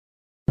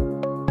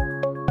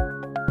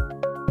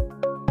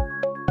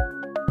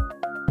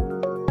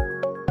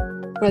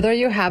Whether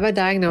you have a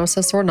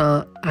diagnosis or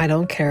not, I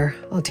don't care.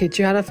 I'll teach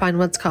you how to find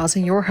what's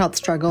causing your health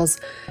struggles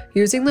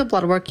using the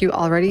blood work you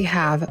already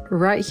have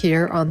right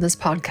here on this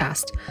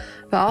podcast,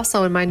 but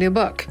also in my new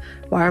book,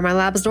 Why Are My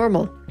Labs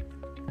Normal?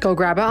 Go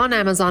grab it on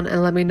Amazon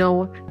and let me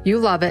know you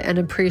love it and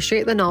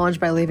appreciate the knowledge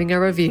by leaving a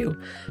review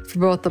for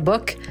both the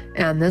book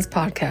and this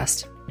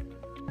podcast.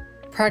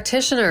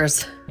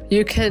 Practitioners,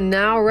 you can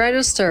now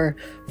register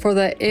for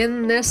the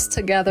In This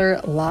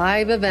Together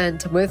live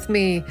event with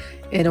me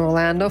in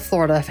Orlando,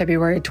 Florida,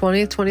 February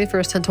 20th,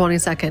 21st, and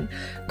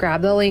 22nd.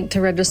 Grab the link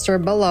to register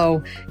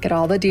below, get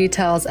all the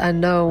details, and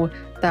know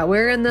that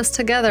we're in this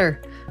together.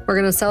 We're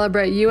going to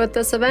celebrate you at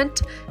this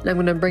event, and I'm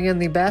going to bring in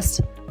the best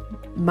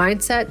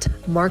mindset,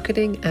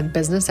 marketing, and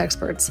business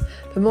experts.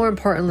 But more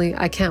importantly,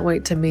 I can't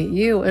wait to meet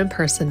you in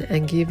person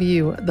and give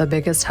you the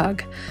biggest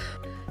hug.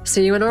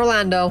 See you in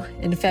Orlando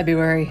in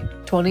February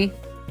 20th,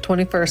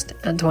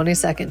 21st, and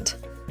 22nd.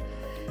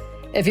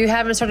 If you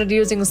haven't started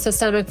using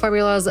Systemic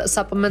Formulas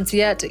supplements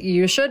yet,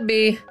 you should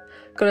be.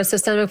 Go to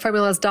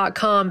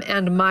systemicformulas.com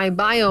and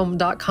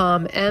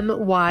mybiome.com,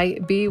 MYBYOME,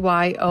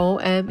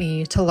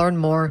 to learn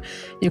more.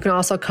 You can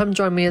also come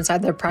join me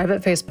inside their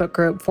private Facebook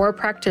group for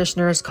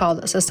practitioners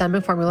called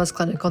Systemic Formulas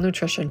Clinical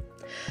Nutrition.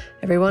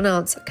 Everyone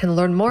else can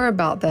learn more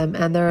about them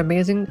and their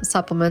amazing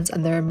supplements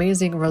and their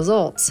amazing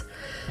results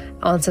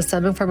on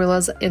Systemic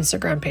Formulas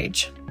Instagram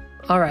page.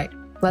 All right,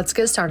 let's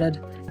get started,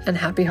 and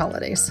happy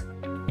holidays.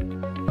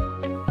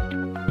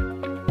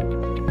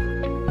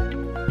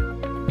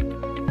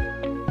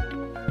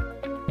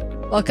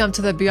 Welcome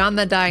to the Beyond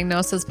the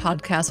Diagnosis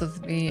podcast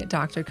with me,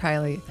 Dr.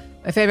 Kylie.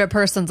 My favorite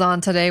person's on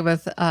today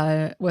with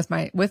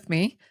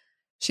me.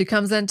 She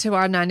comes into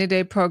our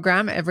 90-day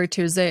program every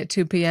Tuesday at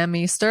 2 p.m.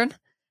 Eastern,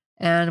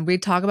 and we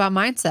talk about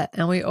mindset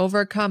and we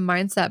overcome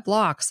mindset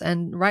blocks.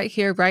 And right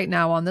here, right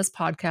now on this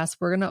podcast,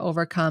 we're going to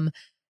overcome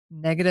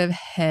negative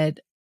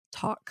head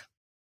talk.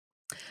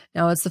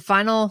 Now it's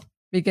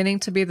beginning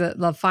to be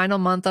the final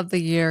month of the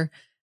year.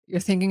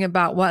 You're thinking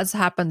about what's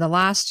happened the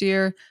last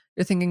year.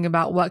 You're thinking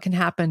about what can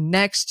happen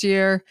next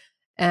year,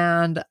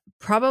 and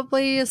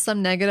probably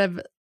some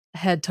negative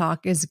head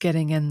talk is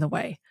getting in the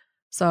way.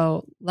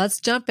 So let's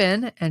jump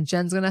in, and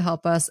Jen's going to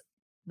help us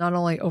not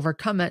only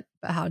overcome it,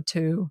 but how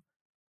to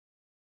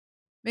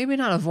maybe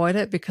not avoid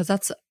it, because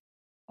it's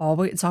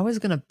always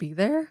going to be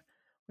there.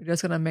 We're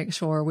just going to make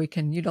sure we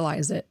can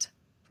utilize it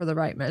for the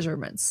right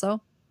measurements. So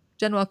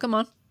Jen, welcome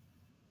on.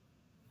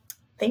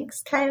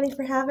 Thanks, Kylie,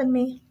 for having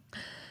me.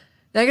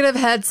 Negative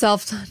head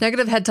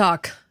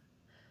talk.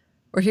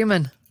 We're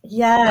human.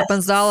 Yes. It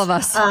happens to all of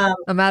us,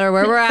 no matter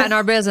where we're at in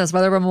our business,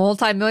 whether we're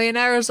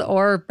multimillionaires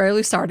or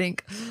barely starting.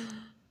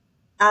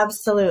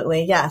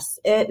 Absolutely. Yes.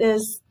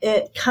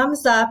 It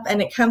comes up,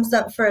 and it comes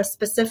up for a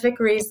specific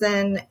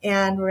reason.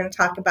 And we're going to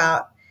talk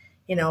about,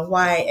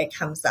 why it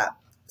comes up.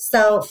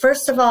 So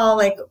first of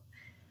all,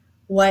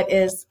 what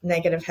is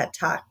negative head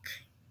talk?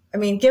 I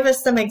mean, give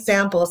us some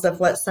examples of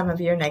what some of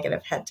your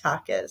negative head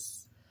talk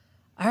is.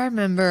 I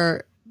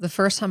remember the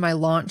first time I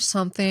launched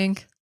something,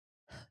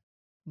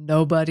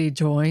 nobody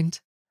joined.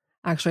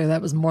 Actually,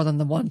 that was more than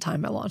the one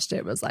time I launched it.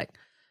 It was like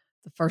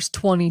the first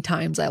 20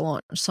 times I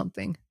launched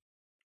something.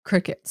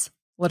 Crickets,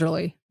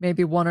 literally.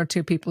 Maybe one or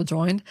two people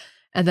joined.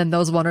 And then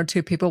those one or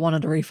two people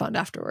wanted a refund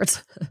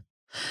afterwards.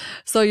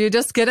 So you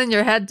just get in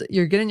your head,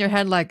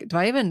 like, do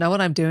I even know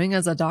what I'm doing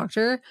as a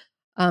doctor?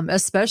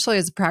 Especially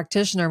as a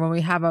practitioner, when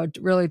we have a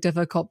really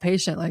difficult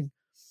patient, like,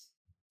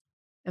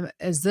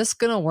 is this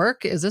going to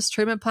work? Is this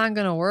treatment plan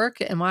going to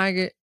work? Am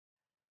I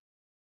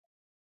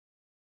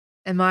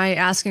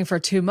asking for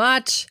too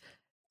much?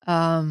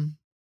 I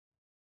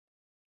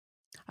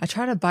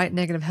try to bite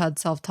negative head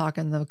self-talk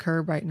in the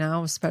curb right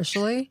now,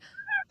 especially.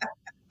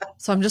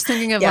 So I'm just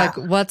thinking of I'm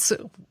glad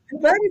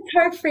it's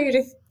hard for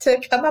you to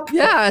come up with.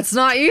 Yeah, it's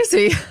not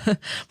easy,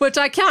 which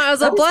I count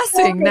as a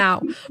blessing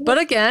now. But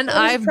again,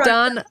 I've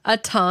done a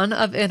ton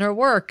of inner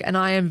work, and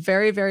I am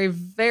very, very,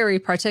 very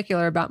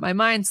particular about my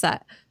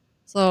mindset.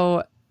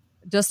 So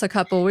just a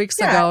couple of weeks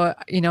ago,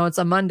 it's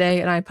a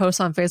Monday, and I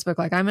post on Facebook,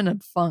 like, I'm in a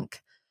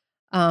funk.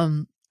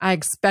 I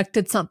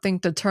expected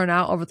something to turn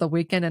out over the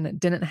weekend, and it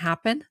didn't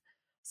happen.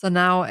 So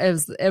now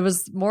it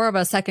was more of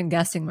a second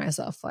guessing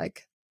myself.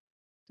 Like,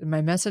 did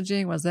my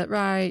messaging, was it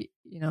right?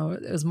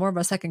 It was more of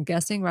a second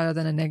guessing rather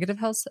than a negative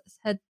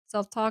head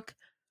self-talk.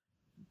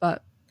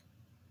 But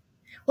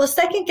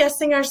second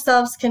guessing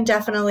ourselves can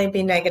definitely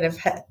be negative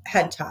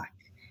head talk.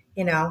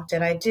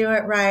 Did I do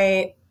it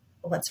right?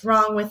 What's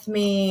wrong with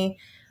me?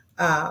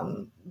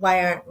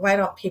 Why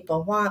don't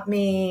people want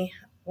me?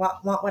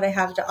 Want what I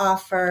have to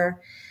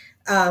offer?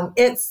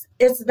 It's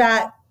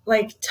that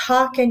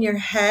talk in your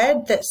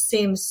head that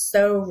seems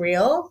so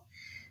real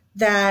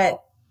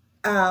that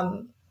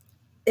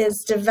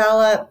is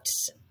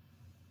developed.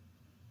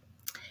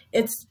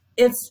 It's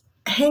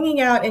hanging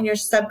out in your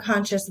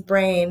subconscious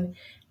brain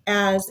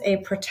as a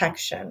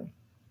protection,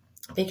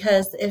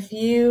 because if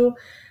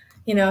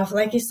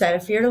like you said,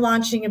 if you're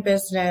launching a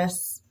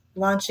business,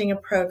 launching a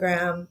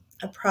program,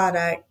 a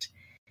product,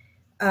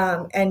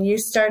 and you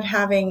start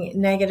having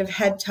negative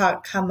head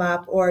talk come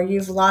up, or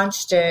you've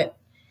launched it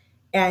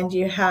and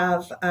you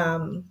have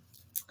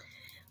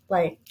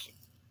like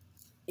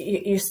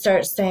you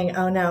start saying,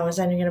 oh no, is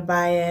anyone going to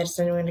buy it? Is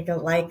anyone going to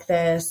like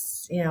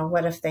this? You know,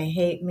 what if they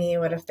hate me?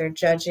 What if they're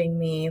judging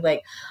me?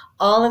 Like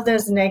all of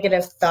those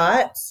negative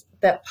thoughts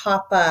that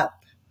pop up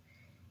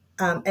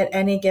at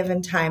any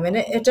given time. And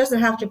it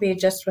doesn't have to be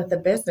just with a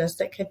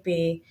business. It could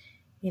be,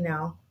 you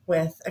know,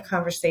 with a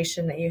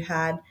conversation that you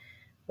had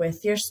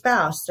with your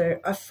spouse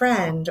or a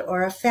friend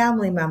or a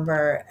family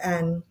member.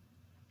 And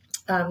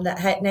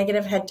that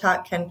negative head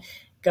talk can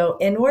go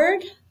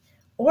inward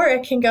or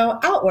it can go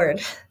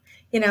outward,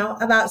 you know,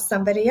 about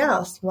somebody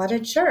else. What a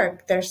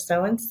jerk. They're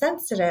so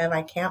insensitive.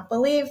 I can't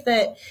believe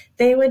that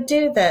they would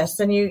do this.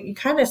 And you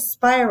kind of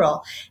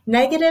spiral.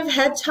 Negative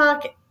head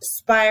talk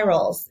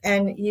spirals,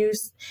 and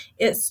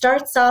it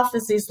starts off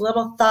as these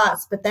little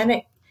thoughts, but then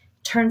it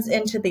turns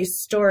into these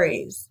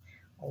stories.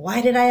 Why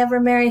did I ever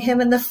marry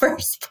him in the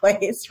first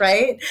place,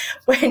 right?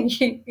 When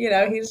you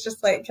know, he's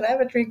just like, can I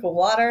have a drink of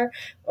water?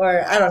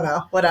 Or I don't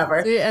know,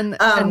 whatever. See,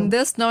 and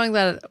this, knowing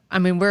that, I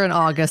mean, we're in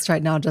August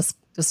right now, just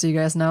so you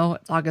guys know,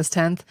 it's August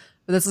 10th,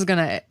 but this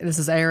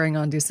is airing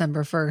on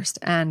December 1st.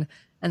 And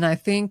I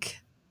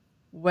think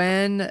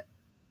when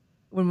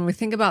we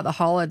think about the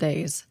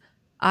holidays,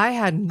 I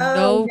had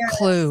no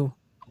clue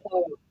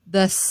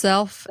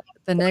the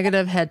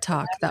negative head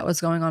talk that was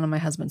going on in my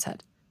husband's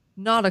head.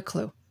 Not a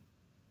clue.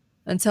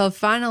 Until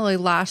finally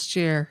last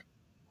year,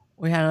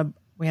 we had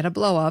a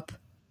blow up,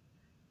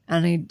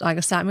 and he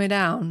like sat me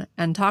down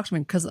and talked to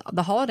me, because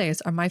the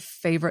holidays are my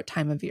favorite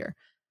time of year.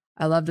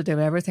 I love to do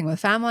everything with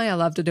family. I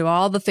love to do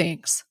all the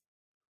things.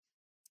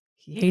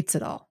 He hates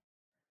it all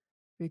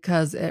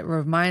because it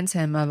reminds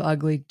him of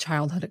ugly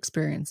childhood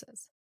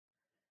experiences.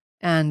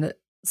 And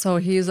so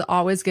he's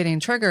always getting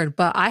triggered.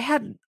 But I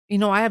have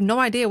no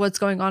idea what's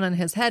going on in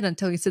his head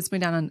until he sits me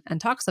down and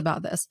talks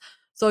about this.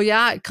 So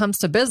yeah, it comes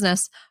to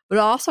business, but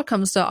it also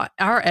comes to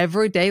our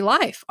everyday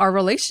life, our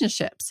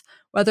relationships,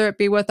 whether it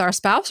be with our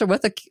spouse or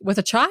with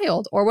a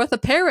child or with a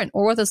parent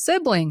or with a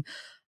sibling.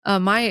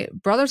 My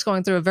brother's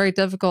going through a very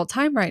difficult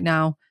time right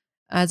now,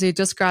 as he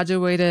just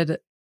graduated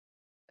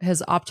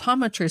his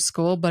optometry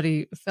school, but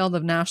he failed the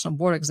national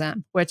board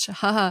exam, which,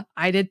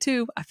 I did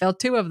too. I failed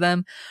 2 of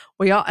them.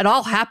 It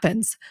all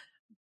happens,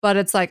 but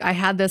it's like, I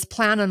had this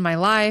plan in my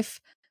life,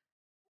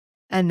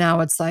 and now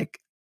it's like,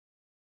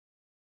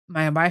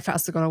 my wife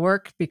has to go to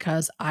work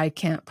because I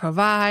can't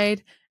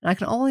provide. And I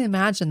can only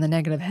imagine the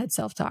negative head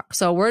self-talk.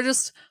 So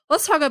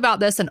let's talk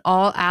about this in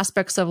all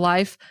aspects of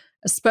life,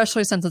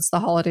 especially since it's the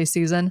holiday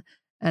season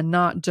and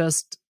not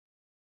just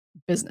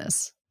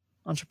business,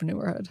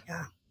 entrepreneurhood.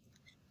 Yeah.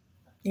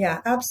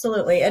 Yeah,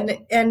 absolutely.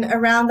 And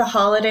around the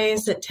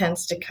holidays, it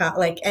tends to come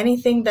like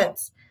anything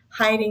that's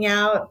hiding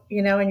out,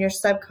 you know, in your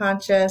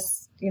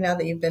subconscious, you know,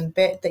 that you've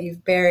buried, that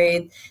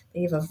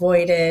you've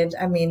avoided.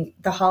 I mean,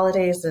 the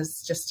holidays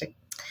is just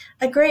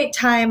a great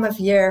time of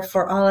year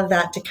for all of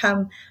that to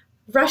come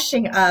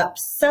rushing up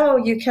so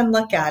you can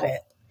look at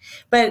it.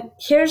 But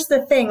here's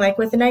the thing, like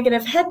with the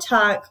negative head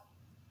talk,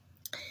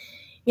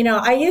 you know,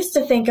 I used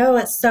to think, oh,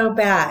 it's so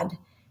bad.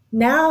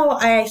 Now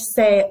I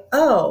say,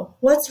 oh,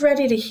 what's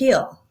ready to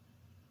heal?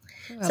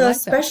 So like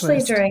especially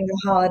during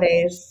the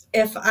holidays,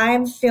 if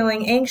I'm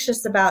feeling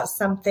anxious about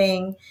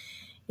something,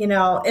 you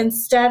know,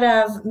 instead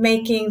of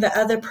making the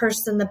other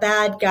person the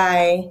bad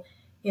guy,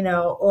 you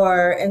know,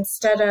 or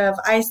instead of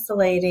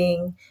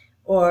isolating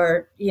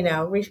or, you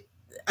know,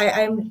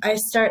 I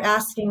start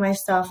asking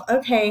myself,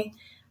 okay,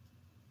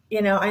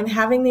 you know, I'm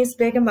having these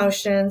big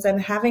emotions, I'm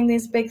having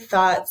these big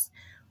thoughts.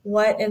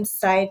 What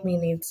inside me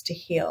needs to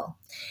heal?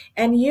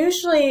 And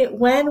usually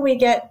when we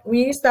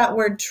use that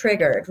word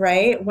triggered,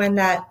 right?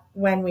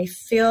 When we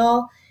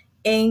feel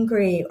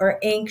angry or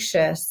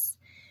anxious,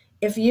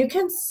 if you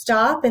can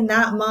stop in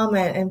that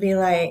moment and be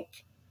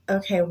like,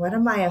 okay, what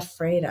am I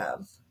afraid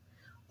of?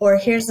 Or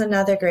here's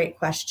another great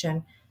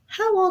question.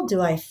 How old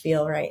do I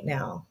feel right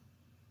now?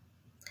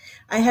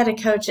 I had a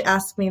coach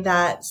ask me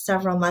that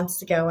several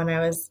months ago when I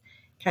was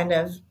kind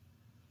of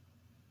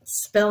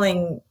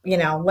spilling, you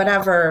know,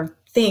 whatever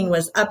thing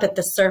was up at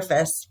the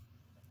surface.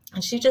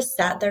 And she just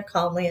sat there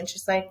calmly and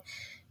she's like,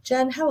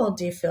 Jen, how old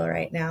do you feel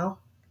right now?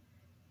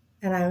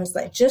 And I was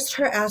like, just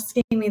her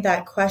asking me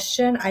that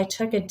question, I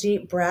took a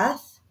deep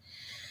breath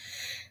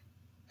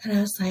and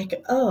I was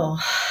like, oh,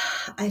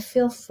 I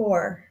feel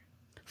 4.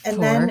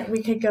 And then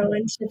we could go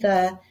into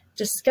the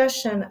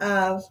discussion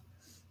of,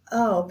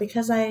 oh,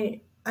 because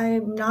I'm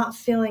not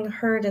feeling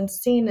heard and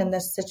seen in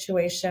this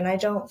situation. I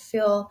don't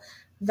feel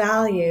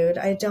valued.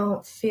 I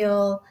don't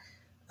feel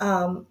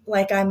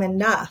like I'm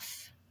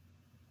enough.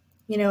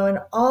 You know, and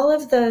all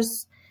of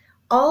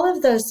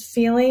those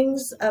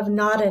feelings of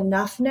not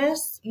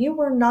enoughness, you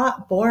were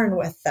not born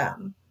with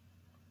them.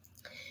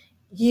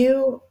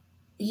 You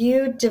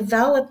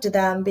developed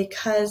them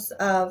because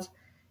of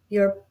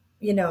your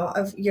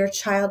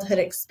childhood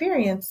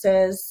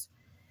experiences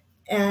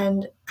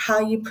and how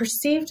you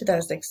perceived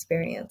those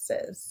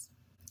experiences.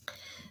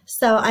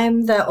 So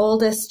I'm the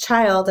oldest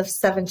child of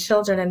 7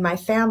 children in my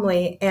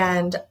family,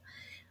 and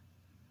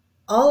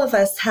all of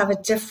us have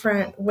a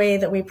different way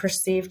that we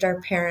perceived our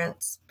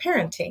parents'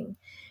 parenting,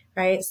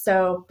 right?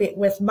 So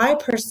with my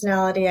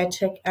personality, I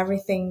took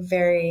everything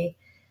very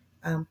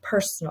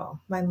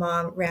personal. My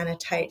mom ran a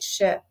tight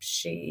ship.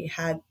 She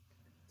had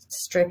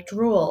strict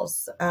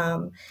rules.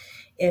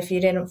 If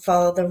you didn't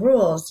follow the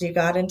rules, you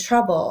got in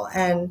trouble.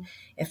 And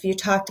if you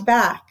talked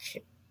back,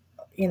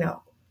 you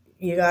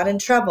got in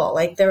trouble.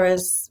 Like there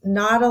was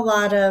not a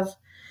lot of,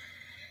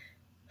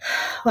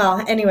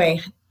 well,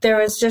 anyway, there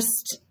was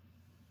just,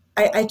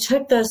 I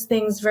took those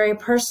things very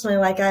personally,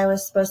 like I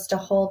was supposed to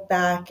hold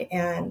back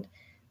and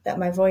that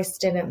my voice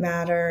didn't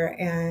matter.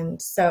 And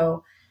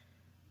so,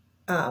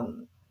 but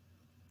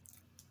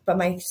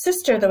my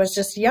sister that was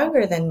just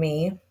younger than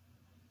me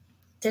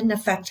didn't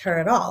affect her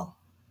at all.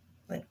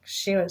 Like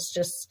she was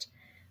just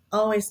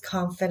always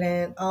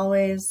confident,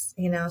 always,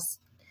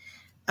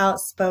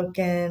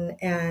 outspoken.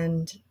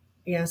 And,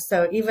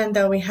 so even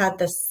though we had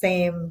the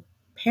same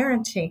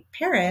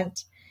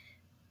parent,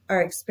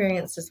 our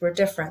experiences were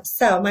different.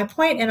 So my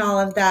point in all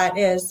of that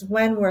is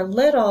when we're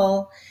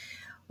little,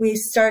 we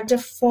start to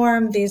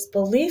form these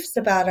beliefs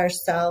about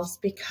ourselves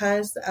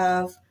because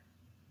of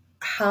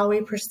how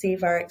we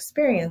perceive our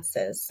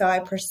experiences. So I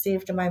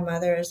perceived my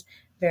mother as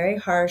very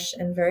harsh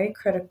and very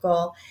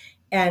critical.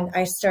 And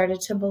I started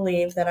to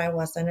believe that I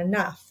wasn't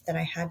enough, that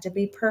I had to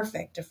be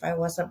perfect. If I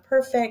wasn't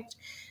perfect,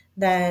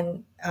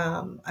 then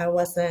I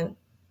wasn't,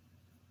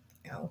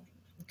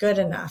 good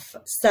enough.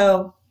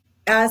 So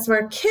as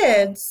we're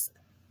kids,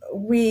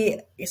 we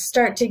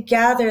start to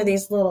gather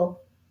these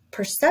little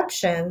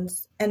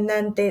perceptions, and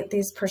then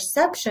these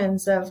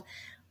perceptions of,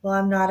 well,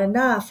 I'm not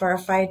enough, or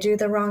if I do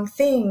the wrong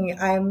thing,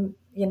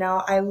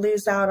 I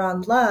lose out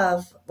on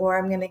love, or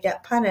I'm going to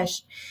get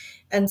punished.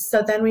 And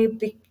so then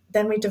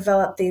we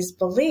develop these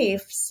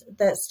beliefs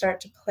that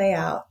start to play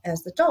out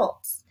as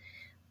adults.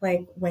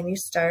 Like when you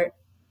start,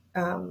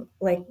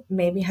 like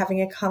maybe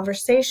having a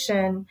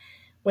conversation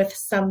with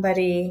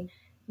somebody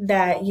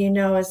that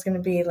is going to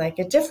be like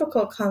a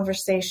difficult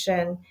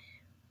conversation,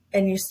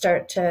 and you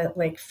start to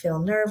like feel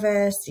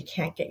nervous, you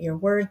can't get your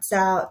words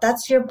out.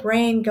 That's your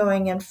brain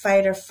going in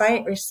fight or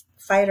flight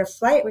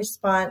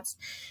response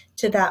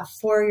to that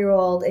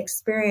 4-year-old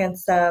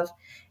experience of,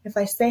 if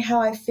I say how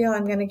I feel,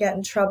 I'm going to get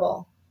in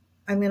trouble.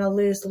 I'm going to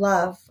lose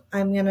love.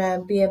 I'm going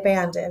to be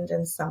abandoned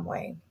in some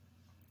way.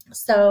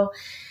 So,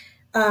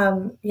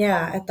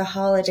 at the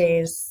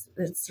holidays,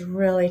 it's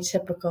really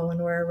typical when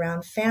we're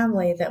around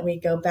family that we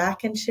go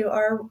back into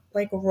our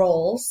like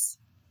roles,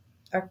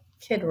 our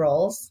kid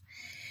roles,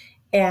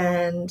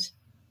 and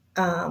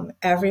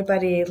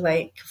everybody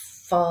like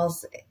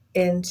falls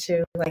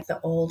into like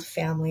the old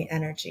family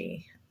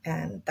energy.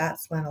 And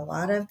that's when a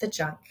lot of the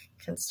junk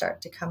can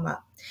start to come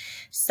up.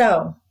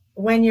 So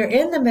when you're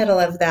in the middle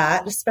of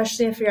that,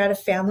 especially if you're at a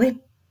family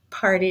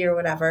party or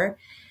whatever,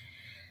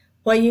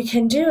 what you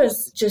can do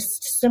is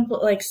just simply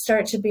like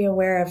start to be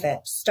aware of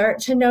it. Start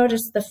to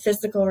notice the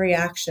physical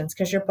reactions,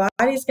 because your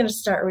body's going to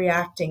start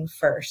reacting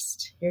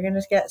first. You're going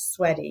to get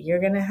sweaty. You're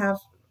going to have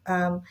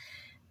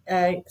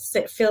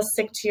feel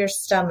sick to your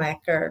stomach,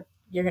 or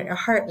your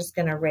heart is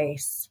going to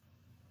race.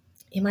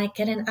 You might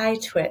get an eye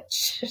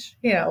twitch,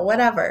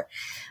 whatever.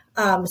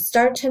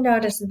 Start to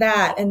notice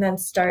that, and then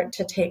start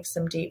to take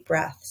some deep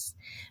breaths,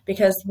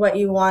 because what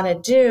you want to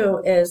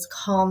do is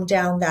calm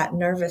down that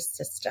nervous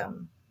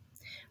system.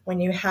 When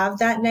you have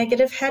that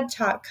negative head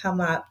talk come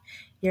up,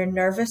 your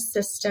nervous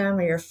system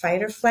or your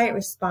fight or flight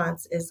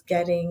response is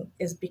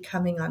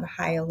becoming on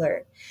high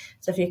alert.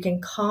 So if you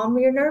can calm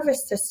your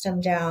nervous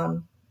system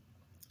down,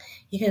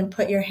 you can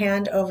put your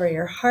hand over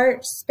your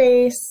heart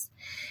space.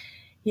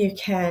 You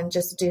can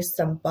just do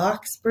some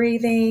box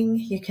breathing.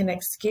 You can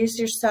excuse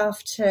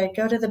yourself to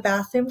go to the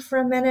bathroom for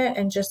a minute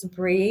and just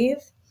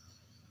breathe,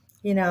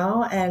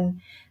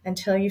 and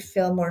until you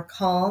feel more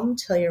calm,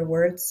 till your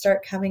words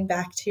start coming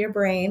back to your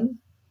brain.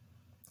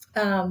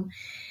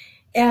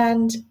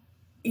 And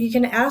you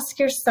can ask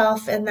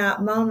yourself in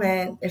that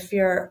moment, if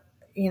you're,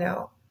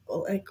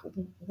 like,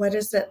 what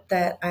is it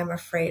that I'm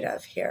afraid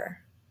of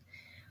here?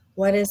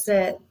 What is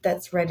it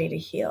that's ready to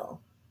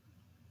heal?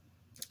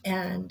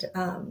 And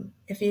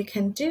if you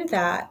can do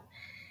that,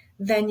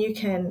 then you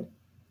can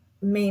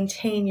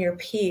maintain your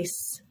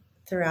peace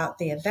throughout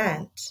the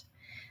event.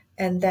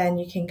 And then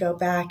you can go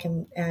back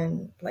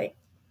and like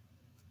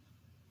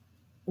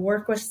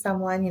work with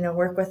someone,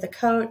 work with a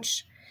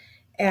coach,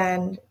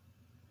 and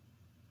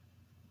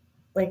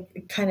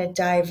like kind of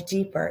dive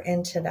deeper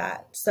into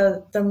that.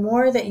 So the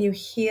more that you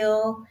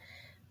heal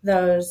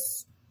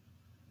those,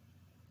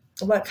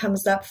 what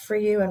comes up for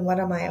you and what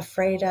am I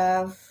afraid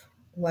of,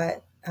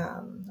 what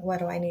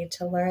do I need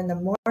to learn, the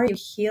more you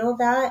heal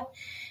that,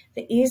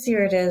 the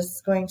easier it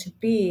is going to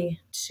be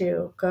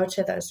to go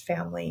to those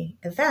family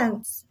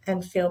events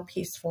and feel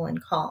peaceful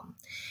and calm.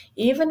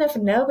 Even if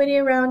nobody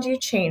around you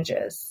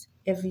changes,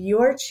 if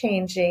you're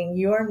changing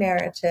your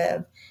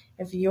narrative,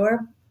 if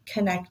you're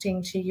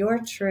connecting to your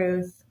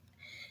truth,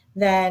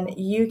 then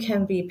you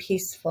can be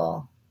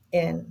peaceful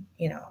in,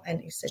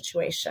 any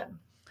situation.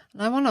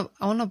 And I want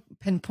to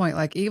pinpoint,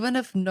 like, even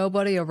if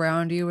nobody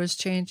around you is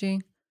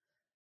changing,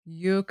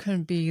 you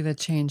can be the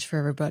change for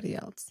everybody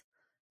else.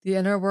 The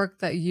inner work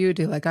that you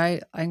do, like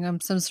I'm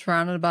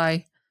surrounded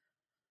by,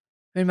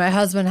 my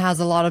husband has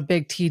a lot of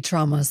big T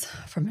traumas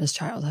from his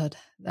childhood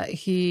that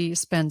he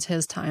spends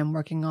his time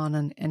working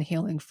on and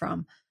healing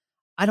from.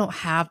 I don't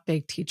have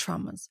big T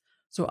traumas.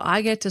 So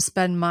I get to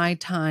spend my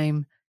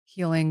time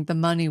healing the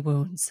money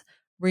wounds,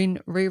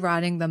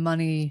 rewriting the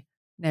money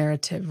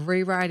narrative,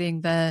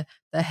 rewriting the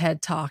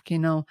head talk,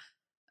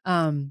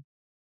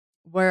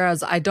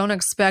 whereas I don't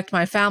expect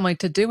my family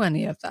to do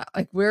any of that.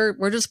 Like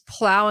we're just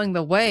plowing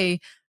the way,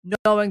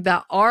 knowing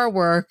that our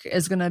work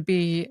is going to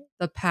be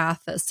the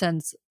path that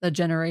sends the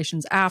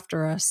generations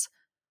after us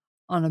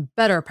on a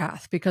better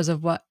path because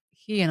of what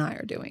he and I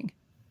are doing.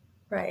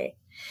 Right.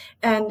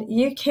 And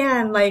you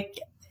can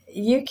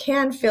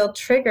feel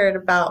triggered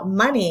about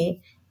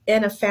money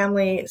in a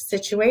family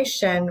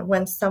situation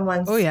when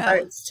someone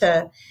starts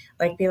to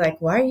be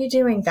like, why are you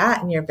doing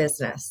that in your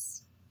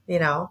business?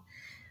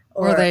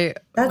 Or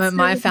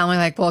my family,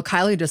 like, well,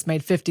 Kylie just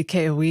made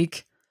 $50K a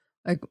week.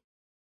 Like,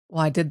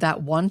 well, I did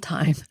that one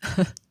time.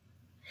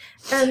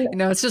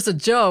 And it's just a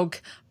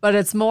joke, but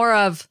it's more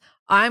of,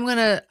 I'm going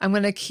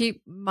to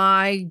keep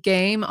my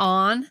game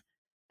on,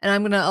 and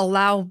I'm going to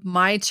allow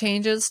my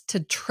changes to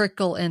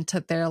trickle into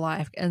their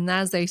life. And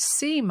as they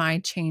see my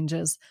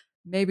changes,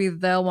 maybe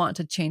they'll want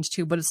to change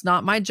too, but it's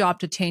not my job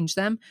to change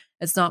them.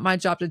 It's not my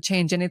job to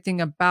change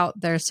anything about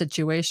their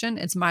situation.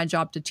 It's my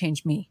job to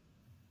change me.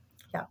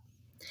 Yeah.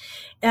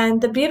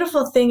 And the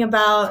beautiful thing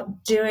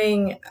about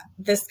doing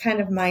this kind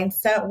of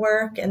mindset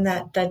work and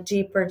that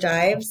deeper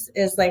dives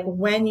is like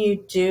when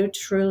you do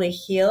truly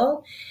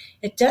heal,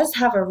 it does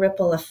have a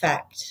ripple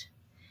effect.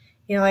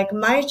 Like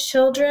my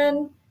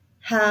children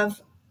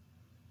have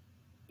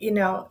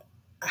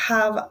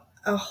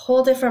a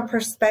whole different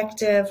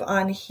perspective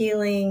on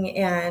healing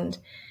and,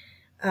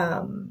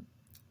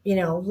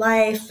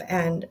 life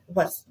and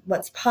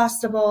what's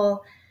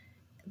possible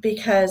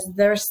because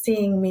they're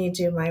seeing me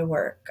do my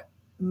work.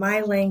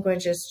 My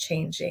language is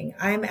changing.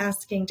 I'm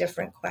asking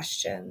different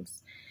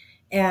questions.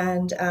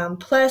 And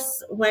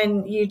plus,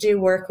 when you do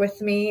work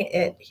with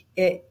me,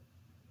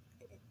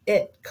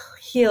 it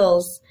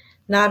heals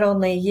not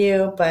only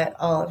you, but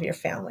all of your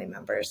family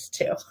members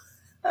too.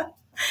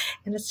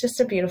 And it's just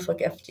a beautiful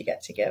gift you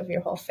get to give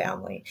your whole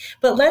family.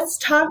 But let's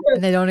talk.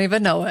 And they don't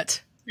even know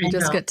it. You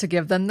just get to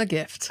give them the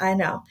gift. I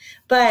know.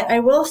 But I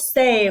will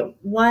say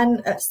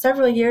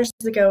several years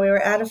ago, we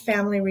were at a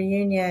family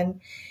reunion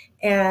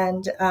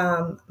and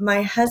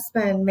my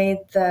husband made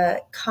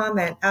the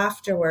comment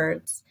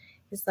afterwards.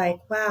 He's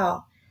like,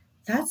 wow,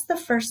 that's the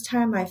first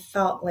time I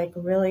felt like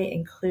really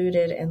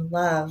included and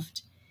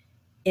loved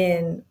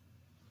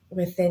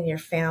within your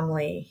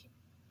family.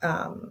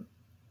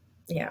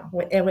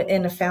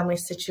 In a family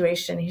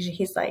situation.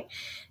 He's like,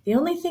 the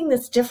only thing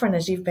that's different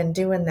is you've been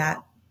doing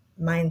that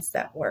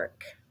mindset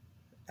work.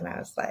 And I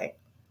was like,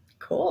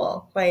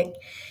 cool. Like,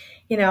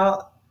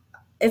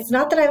 it's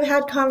not that I've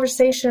had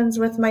conversations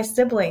with my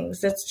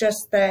siblings. It's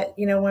just that,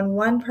 when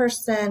one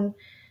person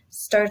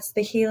starts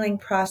the healing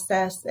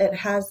process, it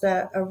has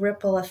a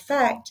ripple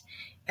effect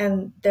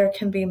and there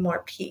can be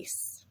more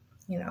peace,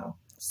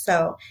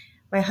 So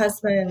my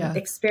husband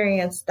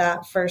experienced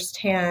that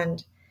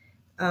firsthand.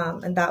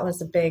 And that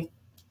was a big,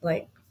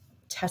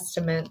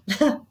 testament,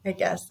 I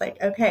guess,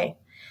 okay,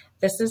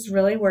 this is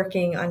really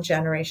working on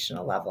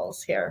generational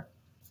levels here.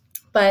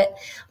 But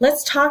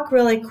let's talk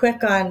really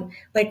quick on,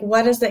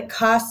 what does it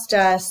cost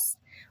us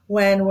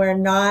when we're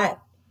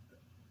not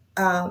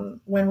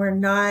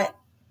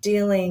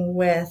dealing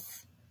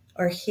with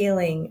or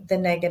healing the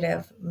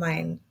negative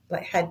mind,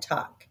 head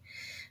talk.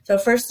 So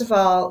first of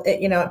all,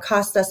 it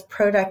costs us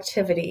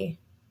productivity.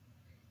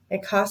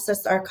 It costs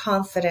us our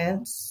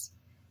confidence.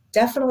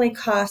 Definitely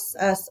costs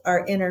us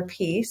our inner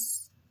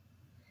peace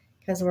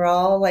because we're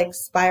all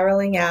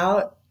spiraling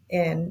out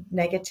in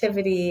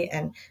negativity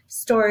and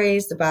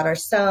stories about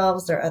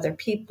ourselves or other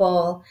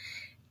people.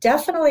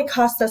 Definitely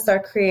costs us our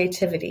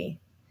creativity.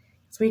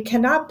 So we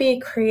cannot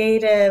be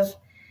creative,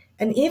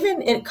 and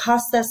even it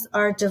costs us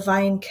our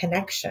divine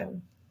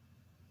connection.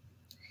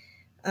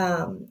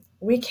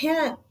 We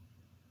can't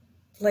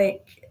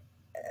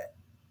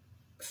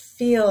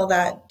feel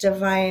that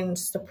divine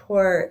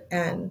support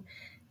and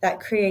that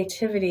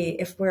creativity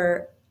if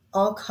we're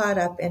all caught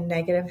up in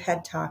negative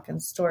head talk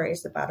and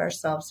stories about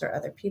ourselves or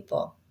other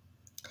people.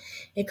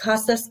 It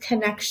costs us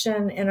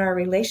connection in our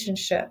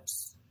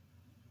relationships.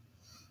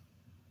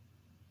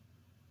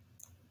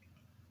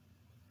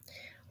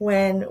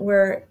 When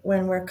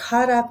we're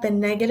caught up in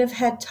negative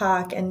head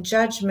talk and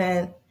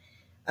judgment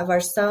of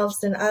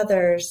ourselves and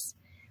others,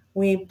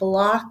 we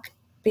block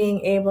being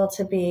able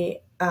to be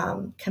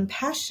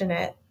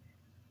compassionate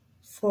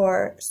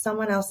for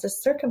someone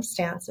else's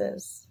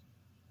circumstances.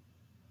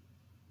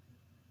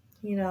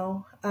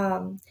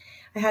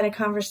 I had a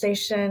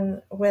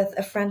conversation with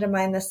a friend of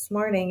mine this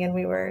morning, and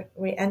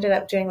we ended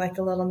up doing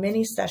a little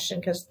mini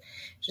session because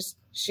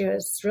she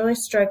was really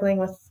struggling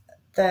with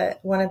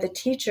one of the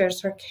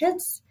teachers her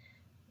kids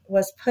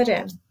was put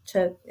in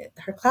to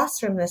her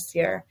classroom this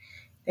year.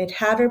 They'd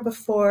had her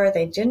before.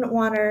 They didn't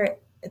want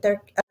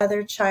their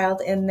other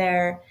child in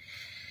there.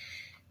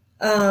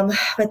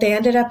 But they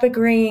ended up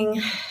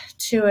agreeing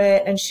to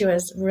it, and she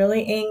was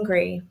really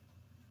angry.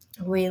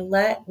 We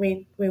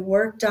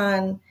worked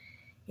on,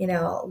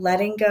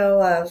 letting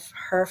go of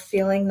her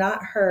feeling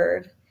not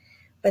heard.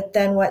 But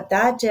then what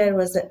that did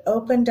was it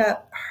opened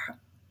up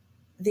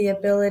the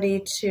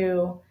ability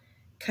to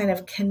kind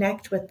of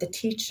connect with the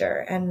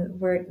teacher. And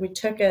we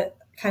took a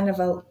kind of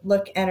a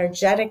look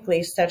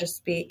energetically, so to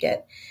speak,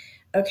 at,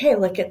 okay,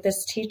 look at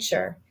this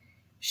teacher.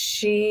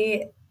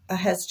 She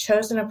has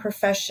chosen a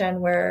profession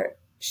where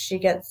she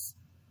gets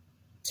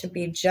to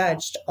be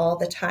judged all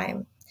the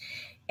time.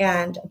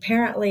 And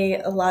apparently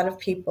a lot of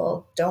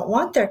people don't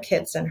want their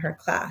kids in her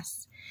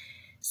class.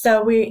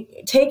 So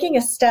we taking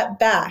a step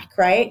back,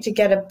 right, to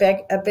get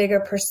a bigger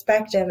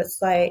perspective.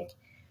 It's like,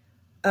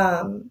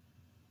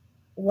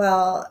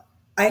 well,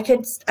 I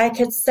could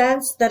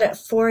sense that at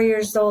 4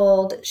 years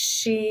old,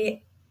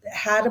 she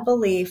had a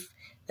belief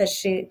that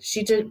she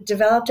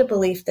developed a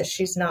belief that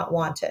she's not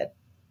wanted.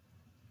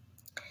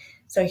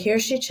 So here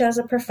she chose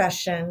a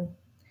profession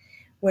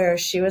where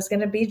she was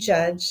going to be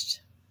judged,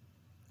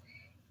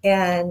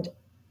 and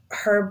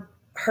her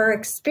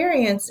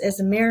experience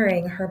is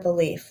mirroring her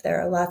belief.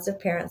 There are lots of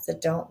parents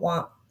that don't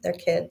want their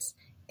kids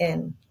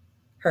in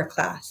her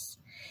class.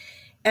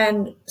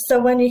 And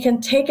so when you can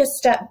take a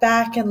step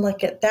back and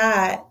look at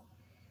that,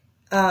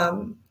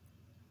 and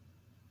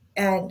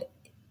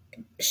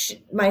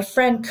my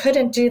friend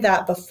couldn't do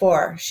that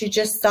before. She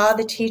just saw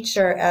the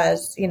teacher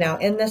as,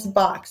 in this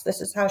box, this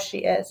is how she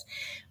is.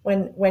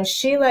 When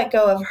she let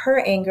go of her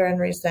anger and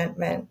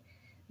resentment,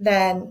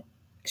 then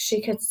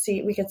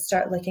we could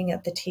start looking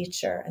at the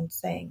teacher and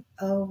saying,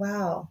 oh,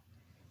 wow,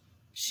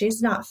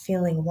 she's not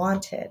feeling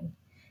wanted.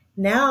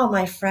 Now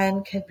my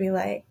friend could be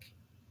like,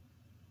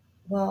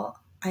 well,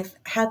 I've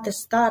had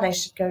this thought I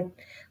should go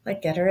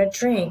get her a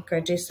drink or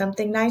do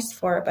something nice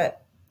for her,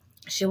 but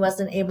she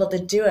wasn't able to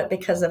do it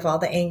because of all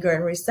the anger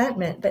and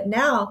resentment. But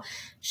now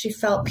she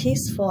felt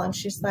peaceful, and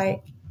she's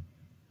like,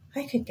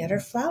 I could get her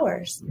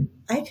flowers.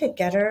 I could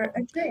get her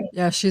a drink.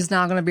 Yeah, she's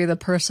now going to be the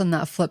person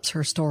that flips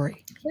her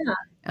story. Yeah.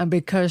 And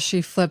because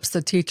she flips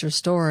the teacher's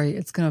story,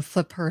 it's going to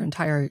flip her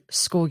entire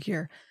school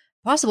year,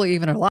 possibly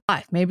even her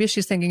life. Maybe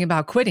she's thinking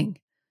about quitting.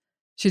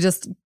 She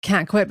just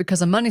can't quit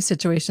because of money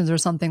situations or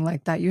something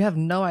like that. You have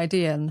no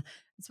idea. And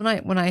it's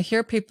when I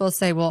hear people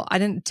say, well, I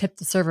didn't tip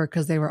the server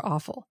because they were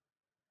awful.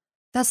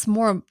 That's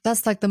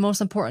like the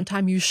most important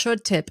time you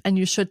should tip, and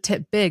you should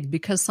tip big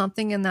because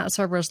something in that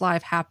server's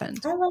life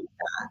happened. I love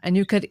that. And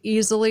you could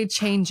easily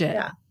change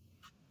it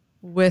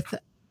with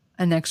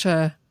an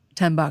extra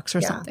 $10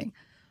 or something.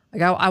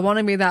 Like I want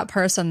to be that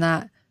person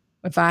that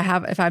if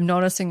I'm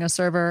noticing a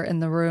server in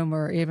the room,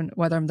 or even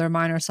whether they're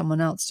mine or someone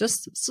else,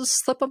 just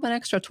slip them an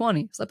extra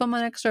 20, slip them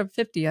an extra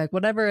 50, like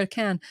whatever it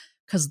can,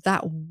 because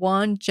that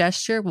one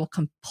gesture will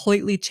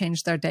completely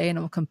change their day, and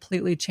it will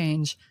completely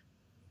change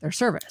their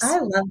service. I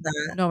love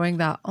that. Knowing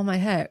that, oh my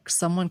heck,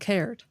 someone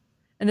cared.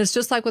 And it's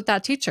just like with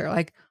that teacher,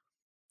 like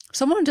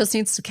someone just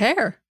needs to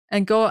care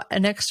and go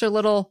an extra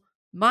little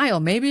mile.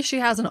 Maybe she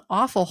has an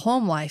awful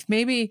home life.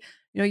 Maybe,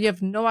 you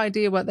have no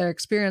idea what they're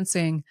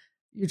experiencing.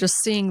 You're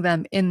just seeing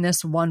them in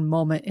this one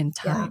moment in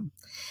time.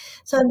 Yeah.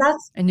 So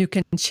and you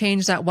can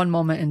change that one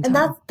moment in time.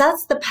 And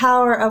that's the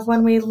power of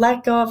when we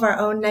let go of our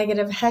own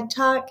negative head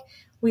talk,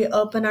 we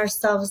open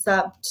ourselves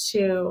up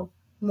to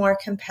more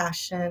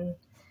compassion,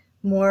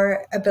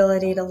 more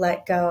ability to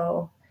let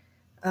go,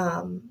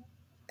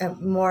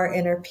 more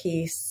inner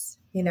peace.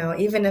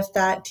 Even if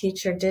that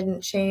teacher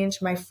didn't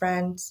change, my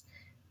friend's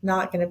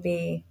not going to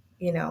be,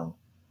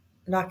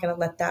 not going to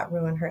let that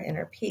ruin her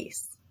inner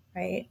peace,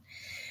 right?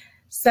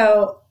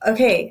 So,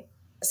 okay.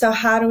 So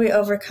how do we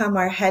overcome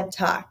our head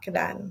talk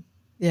then?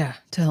 Yeah,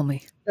 tell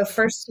me. So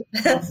first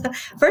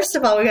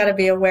of all, we got to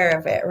be aware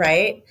of it,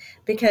 right?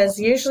 Because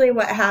usually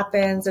what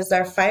happens is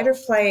our fight or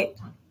flight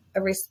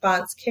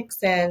response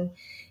kicks in,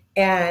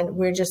 and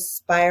we're just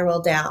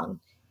spiral down,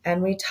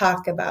 and we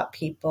talk about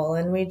people,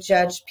 and we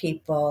judge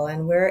people,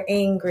 and we're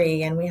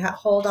angry, and we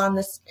hold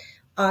on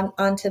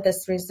onto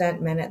this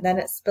resentment, and then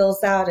it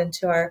spills out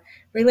into our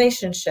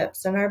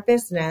relationships and our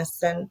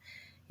business, and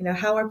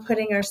how we're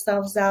putting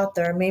ourselves out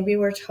there. Maybe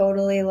we're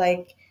totally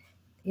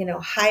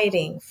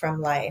hiding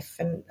from life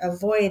and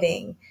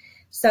avoiding.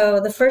 So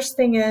the first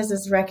thing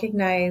is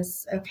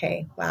recognize,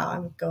 okay, wow,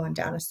 I'm going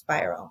down a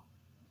spiral.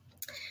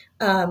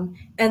 And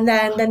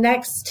then the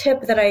next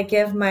tip that I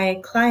give my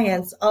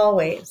clients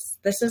always,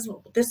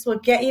 this will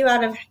get you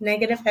out of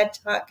negative head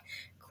talk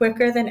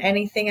quicker than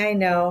anything I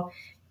know,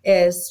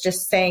 is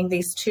just saying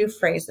these two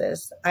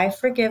phrases. I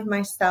forgive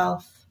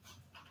myself.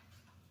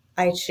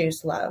 I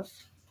choose love.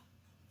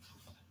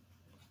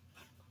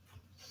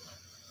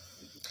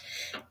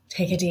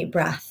 Take a deep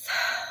breath.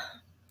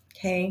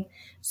 Okay.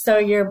 So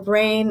your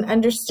brain,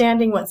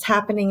 understanding what's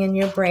happening in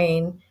your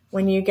brain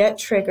when you get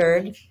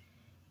triggered,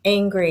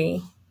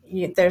 angry,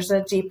 there's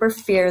a deeper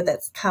fear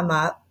that's come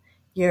up.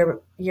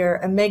 Your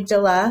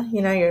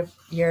amygdala,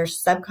 your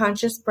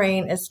subconscious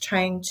brain is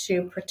trying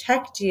to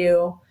protect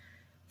you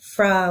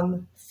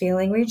from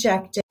feeling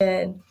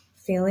rejected,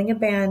 feeling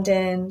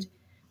abandoned,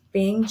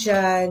 being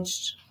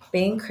judged,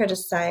 being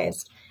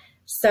criticized.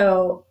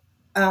 So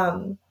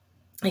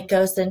it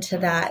goes into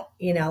that,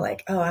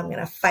 like, oh, I'm going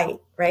to fight,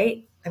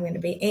 right? I'm going to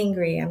be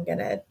angry. I'm going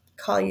to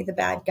call you the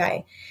bad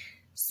guy.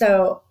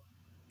 So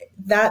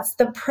that's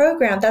the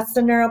program. That's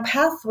the neural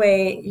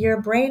pathway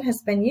your brain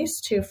has been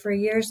used to for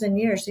years and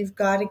years. You've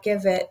got to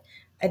give it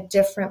a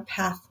different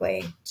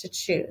pathway to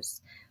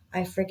choose.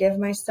 I forgive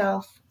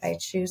myself. I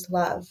choose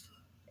love.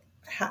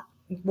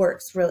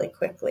 Works really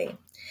quickly.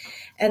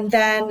 And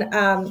then,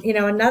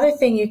 another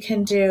thing you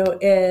can do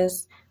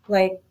is,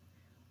 like,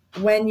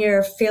 when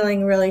you're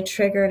feeling really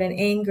triggered and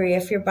angry,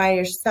 if you're by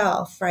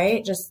yourself,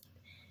 right? Just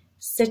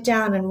sit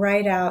down and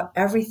write out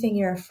everything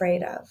you're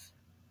afraid of.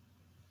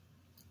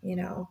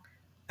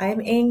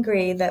 I'm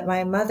angry that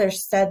my mother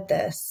said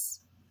this,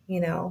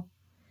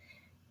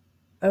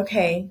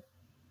 Okay,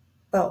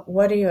 but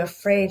what are you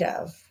afraid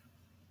of?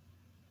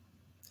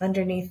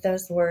 Underneath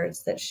those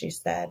words that she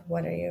said,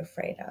 what are you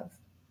afraid of?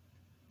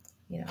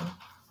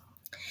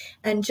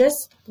 And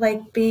just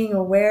like being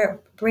aware,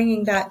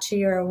 bringing that to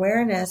your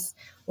awareness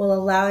will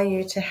allow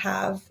you to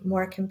have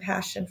more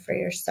compassion for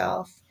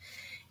yourself.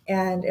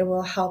 And it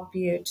will help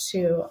you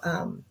to,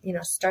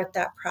 start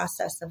that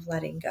process of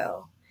letting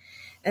go.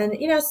 And,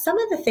 some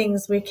of the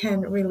things we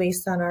can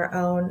release on our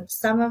own.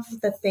 Some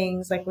of the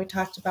things, like we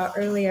talked about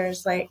earlier,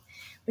 is like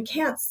we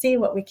can't see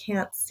what we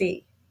can't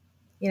see,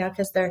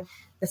 because the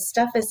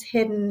stuff is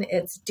hidden,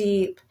 it's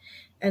deep.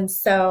 And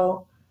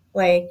so,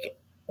 like,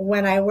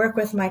 when I work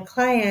with my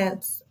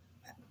clients,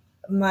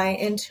 my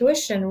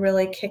intuition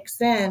really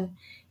kicks in,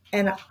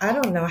 and I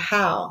don't know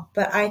how,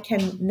 but I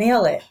can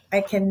nail it.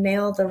 I can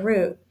nail the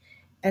root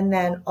and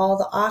then all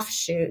the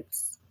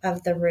offshoots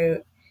of the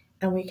root,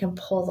 and we can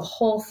pull the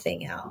whole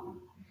thing out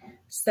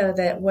so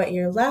that what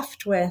you're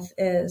left with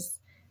is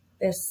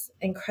this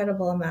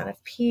incredible amount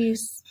of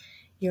peace.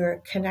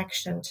 Your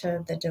connection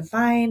to the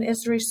divine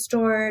is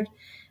restored.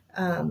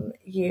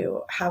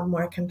 You have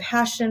more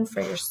compassion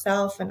for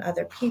yourself and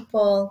other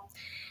people.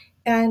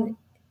 And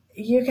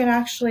you can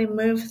actually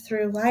move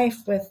through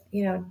life with,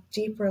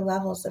 deeper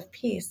levels of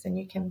peace, and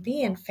you can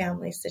be in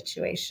family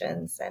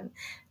situations and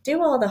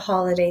do all the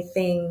holiday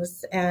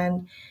things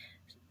and,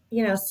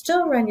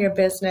 still run your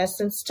business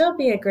and still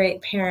be a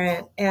great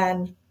parent.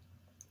 And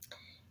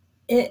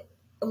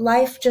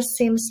life just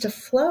seems to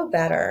flow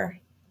better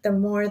the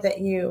more that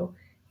you,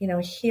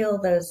 heal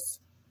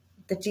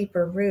the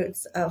deeper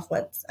roots of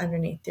what's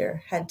underneath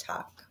your head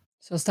talk.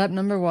 So step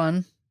number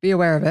 1, be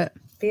aware of it.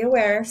 Be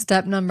aware.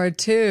 Step number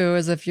 2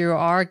 is if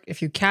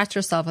you catch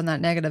yourself in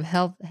that negative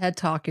head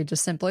talk, you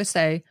just simply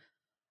say,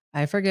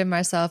 I forgive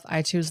myself,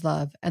 I choose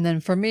love. And then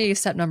for me,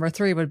 step number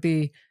 3 would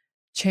be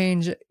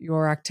change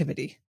your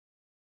activity.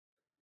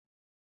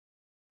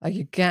 Like,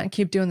 you can't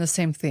keep doing the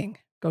same thing.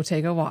 Go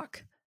take a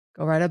walk,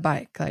 go ride a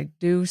bike, like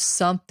do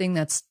something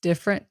that's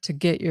different to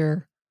get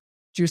your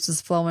juices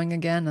flowing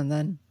again. And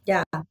then,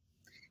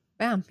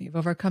 bam, you've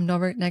overcome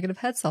negative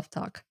head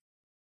self-talk.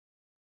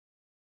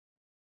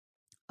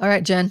 All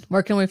right, Jen,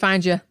 where can we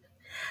find you?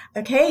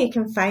 Okay, you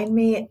can find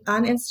me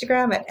on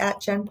Instagram at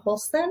Jen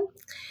Polson.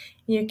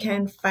 You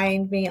can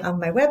find me on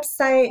my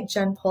website,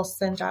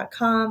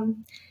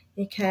 jenpolson.com.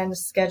 You can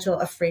schedule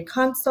a free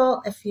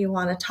consult if you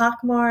want to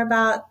talk more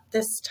about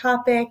this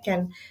topic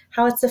and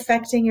how it's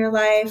affecting your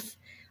life.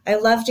 I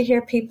love to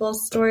hear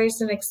people's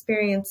stories and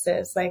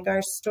experiences, like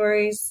our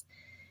stories,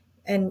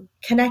 and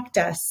connect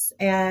us.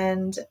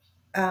 And,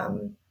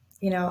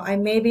 I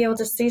may be able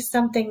to see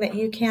something that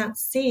you can't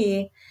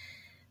see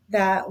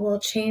that will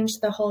change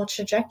the whole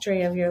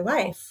trajectory of your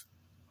life.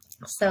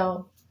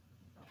 So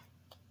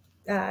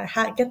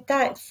get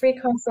that free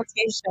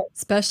consultation.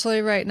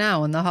 Especially right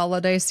now in the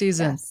holiday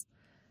season. Yes.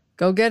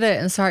 Go get it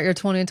and start your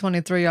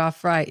 2023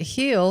 off right.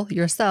 Heal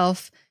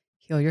yourself,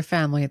 heal your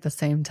family at the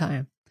same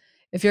time.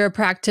 If you're a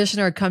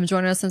practitioner, come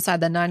join us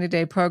inside the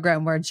 90-day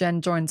program where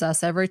Jen joins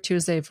us every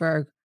Tuesday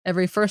for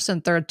every first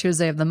and third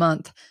Tuesday of the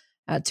month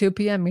at 2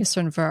 p.m.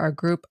 Eastern for our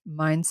group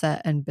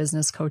mindset and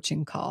business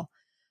coaching call.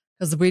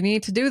 Because we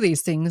need to do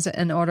these things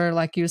in order,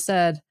 like you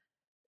said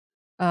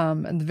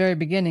in the very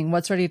beginning,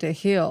 what's ready to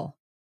heal,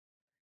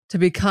 to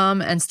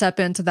become and step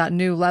into that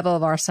new level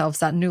of ourselves,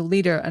 that new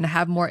leader, and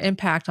have more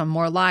impact on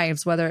more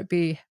lives, whether it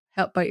be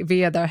help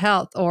via their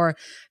health, or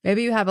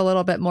maybe you have a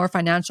little bit more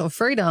financial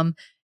freedom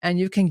and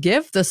you can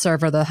give the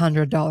server the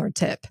 $100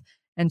 tip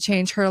and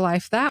change her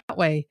life that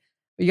way.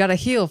 But you got to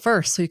heal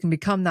first so you can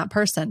become that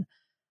person.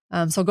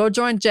 So go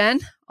join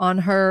Jen on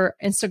her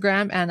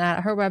Instagram and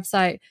at her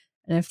website.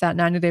 And if that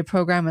 90-day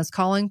program is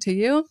calling to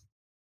you,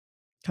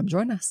 come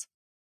join us.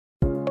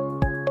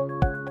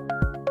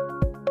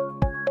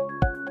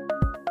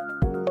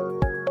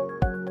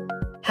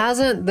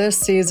 Hasn't this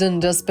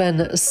season just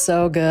been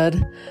so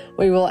good?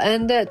 We will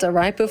end it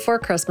right before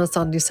Christmas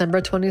on December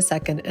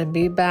 22nd and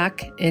be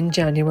back in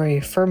January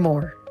for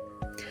more.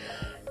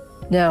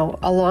 Now,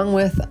 along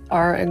with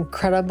our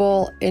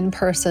incredible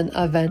in-person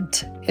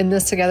event in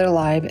This Together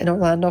Live in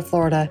Orlando,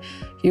 Florida,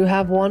 you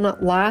have one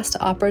last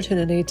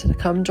opportunity to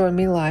come join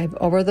me live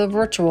over the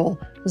virtual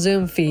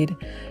Zoom feed.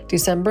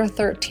 December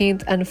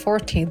 13th and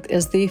 14th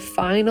is the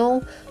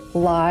final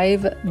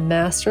live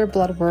Master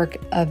Bloodwork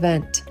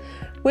event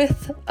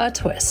with a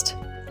twist.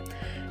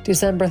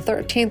 December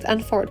 13th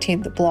and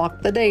 14th,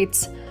 block the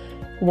dates,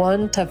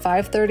 1 to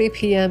 5:30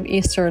 p.m.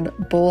 Eastern,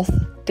 both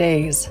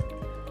days.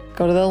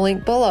 Go to the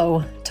link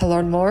below to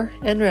learn more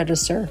and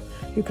register.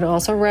 You can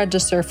also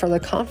register for the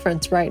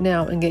conference right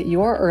now and get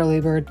your early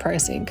bird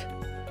pricing.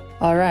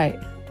 All right,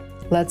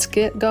 let's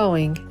get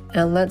going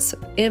and let's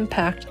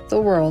impact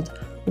the world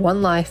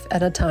one life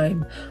at a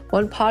time,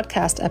 one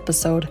podcast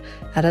episode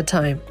at a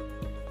time.